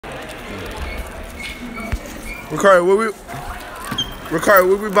Ricardo, what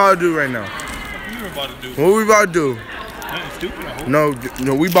we about to do right now? What we about to do? Nothing stupid, I hope.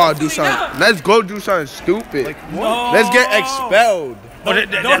 No, we about to do something. Let's go do something stupid. Like what? Let's get expelled.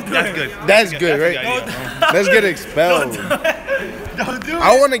 That's good. That's good, right? Let's get expelled. Don't do it.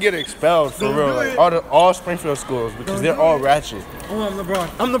 I want to get expelled for real, like all Springfield schools because they're all ratchet. Oh, I'm LeBron.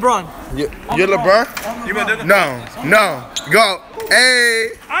 I'm LeBron. You're LeBron? No. Go.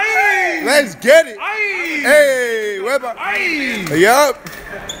 Hey. Aye. Let's get it. Aye. Hey. What about? Aye. Yup.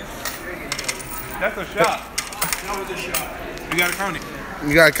 That's a shot. That was a shot. You gotta count it.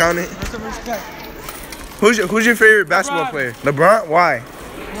 You gotta count it. That's some respect. Who's your favorite basketball player? LeBron? Why?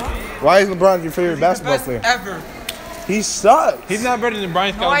 Why is LeBron your favorite basketball player? Ever. He sucks. He's not better than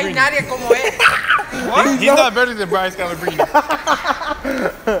Brian No hay Scalabrine. nadie como él. He's not better than Brian Scalabrine.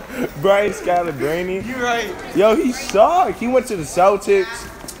 Brian Scalabrine. You're right. Yo, he sucked. He went to the Celtics.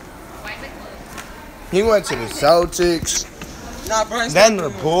 Nah, Brian. Then the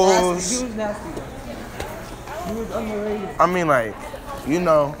Bulls. He was nasty. He was underrated. I mean, like, you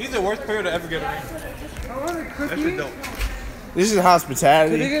know, He's the worst player to ever get a ring. I want a That cookie. shit dope. this is Could they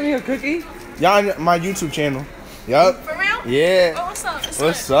hospitality. give me a cookie? Y'all on my YouTube channel. Yup. For real? Yeah. Oh, what's up?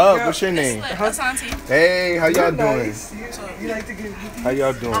 What's up? What's your name? Asante. Hey, how y'all doing? Nice. You like to give How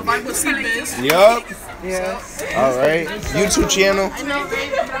y'all doing? Mike with C-Biz. Yup. Yes. All right. YouTube channel. I know,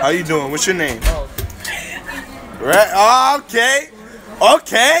 right? How you doing? What's your name? Right. Oh, okay.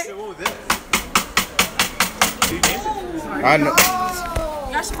 Okay. I know.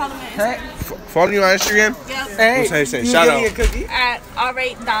 Y'all should follow me on Instagram. Follow you on Instagram? Yeah. Hey, What's that say? you Shout give out. me a cookie? At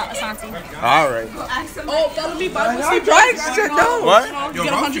alright.asante. All right. Oh, follow me by Hey, Brian, shut down. What? You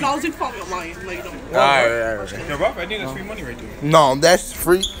get $100 if follow me online. Like, All right. Yo, Rob, I think that's free money right there. No, that's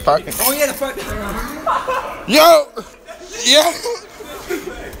free fucking. Oh yeah, the fuck. Yo.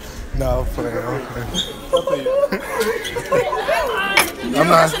 No, play. I'm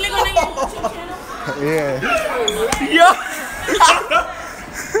not. Yeah.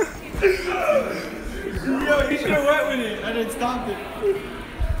 Yo, you should have went with it. I didn't stop it.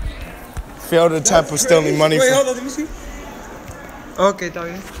 Failed attempt of stealing money Wait, from. hold on, let me see. Okay, está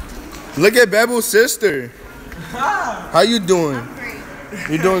bien. Look at Bebo's sister. How you doing?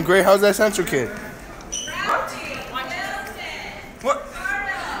 You doing great? How's that Central kid? What?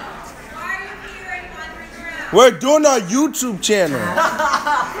 We're doing our YouTube channel.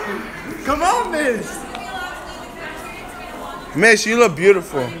 Come on, miss. Miss, you look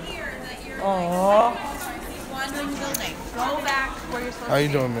beautiful. Aww. Go back where you're supposed How you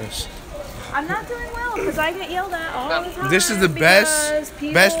doing, Miss? I'm not doing well because I get yelled at all the time. This is the best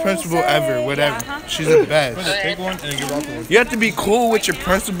principal ever, whatever. She's the best. Take one and give Rob one. You have to be cool with your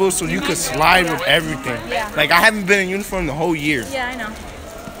principal so you can slide with everything. Yeah. Like, I haven't been in uniform the whole year. Yeah, I know.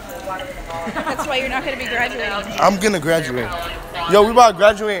 That's why you're not going to be graduating. I'm gonna graduate. Yo, we about to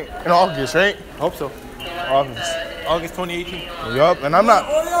graduate in August, right? Hope so. August. August 2018. Yup, and I'm not.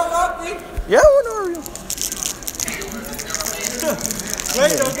 Yeah, I want to Oreo.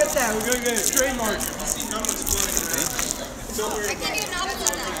 Wait, don't get that. We're gonna get a trademark.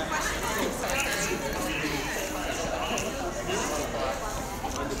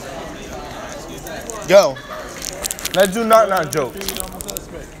 Yo, let's do knock jokes.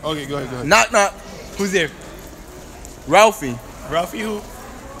 Okay, go ahead. Knock. Who's there? Ralphie. Ralphie who?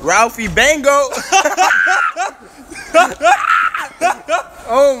 Ralphie Bango.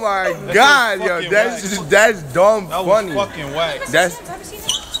 Oh my God, yo, that's dumb That was funny. fucking whack. That's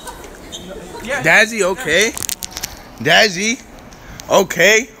Dazzy, okay. Dazzy,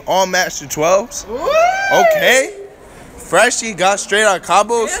 okay. All Master 12s. Okay. Freshie got straight out of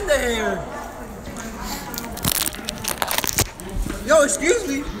Cabos. In the hair. Yo, excuse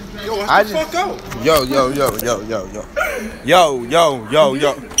me. Yo, what I the just- fuck out? Yo. Yo,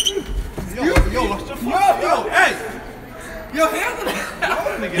 what's the fuck? Yo, hey. Yo, handle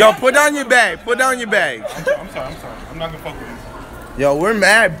it. Yo, put down your bag. I'm sorry. I'm not gonna fuck with him. Yo, we're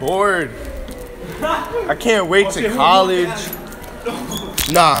mad bored. I can't wait to college.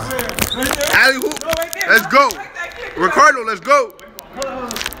 Nah. Alley-hoop. Let's go. Ricardo, let's go.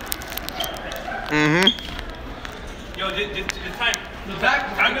 Yo, just time.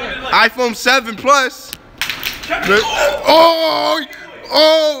 iPhone 7 Plus.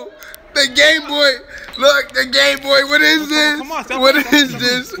 Oh, the Game Boy. Look, the Game Boy. What is this? Come on, stop What it. is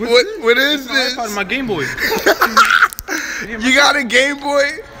this? What is That's this? my Game Boy. You got a Game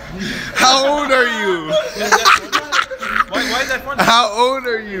Boy? How old are you? Why is that funny? How old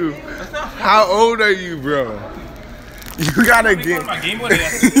are you? How old are you, bro? You got a game. My Game Boy.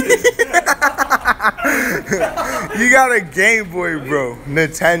 You got a Game Boy, bro.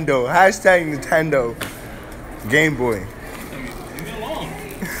 Nintendo. Hashtag Nintendo. Game Boy. Leave me alone.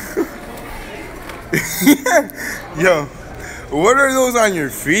 Yo, what are those on your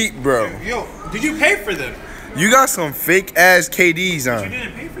feet, bro? Yo, did you pay for them? You got some fake ass KDs You on.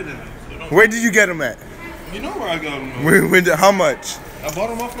 didn't pay for them. So don't. Where did you get them at? You know where I got them. How much? I bought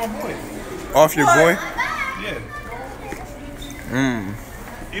them off my boy. Off your boy? Yeah. Mm.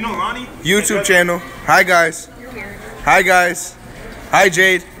 You know Ronnie? YouTube channel. Hi guys. Hi guys. Hi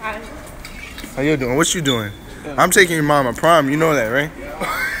Jade. Hi. How you doing? What you doing? I'm taking your mom to prom. You know that, right?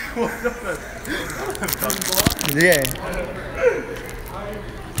 Yeah.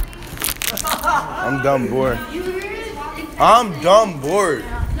 I'm dumb bored. I'm dumb bored.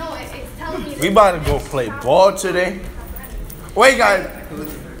 We about to go play ball today. Wait, guys.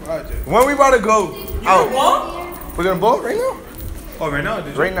 When we about to go out? We're gonna ball right now? Oh, right now?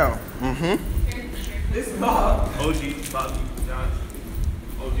 Did you? Right now. Mm-hmm. This is Bob. OG, Bobby, John.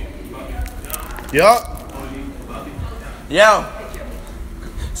 OG, Bobby, John. Yup. OG, Bobby, John. Yo.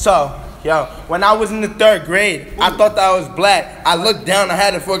 So, when I was in the 3rd grade, I thought that I was black. I looked down, I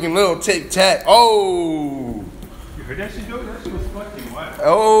had a fucking little tic tac. Oh. You heard that shit, Joe? That shit was fucking wild.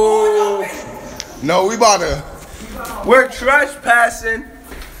 Oh. No, we about to. We're trespassing.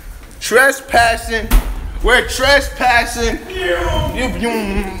 Trespassing. We're trespassing.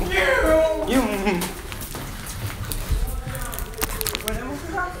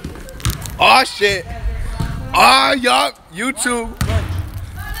 Oh shit. Oh yup. YouTube.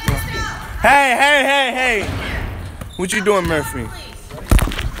 Hey. What you doing, Murphy?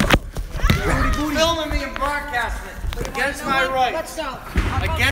 Filming me and broadcasting it against my rights. Let's go. Against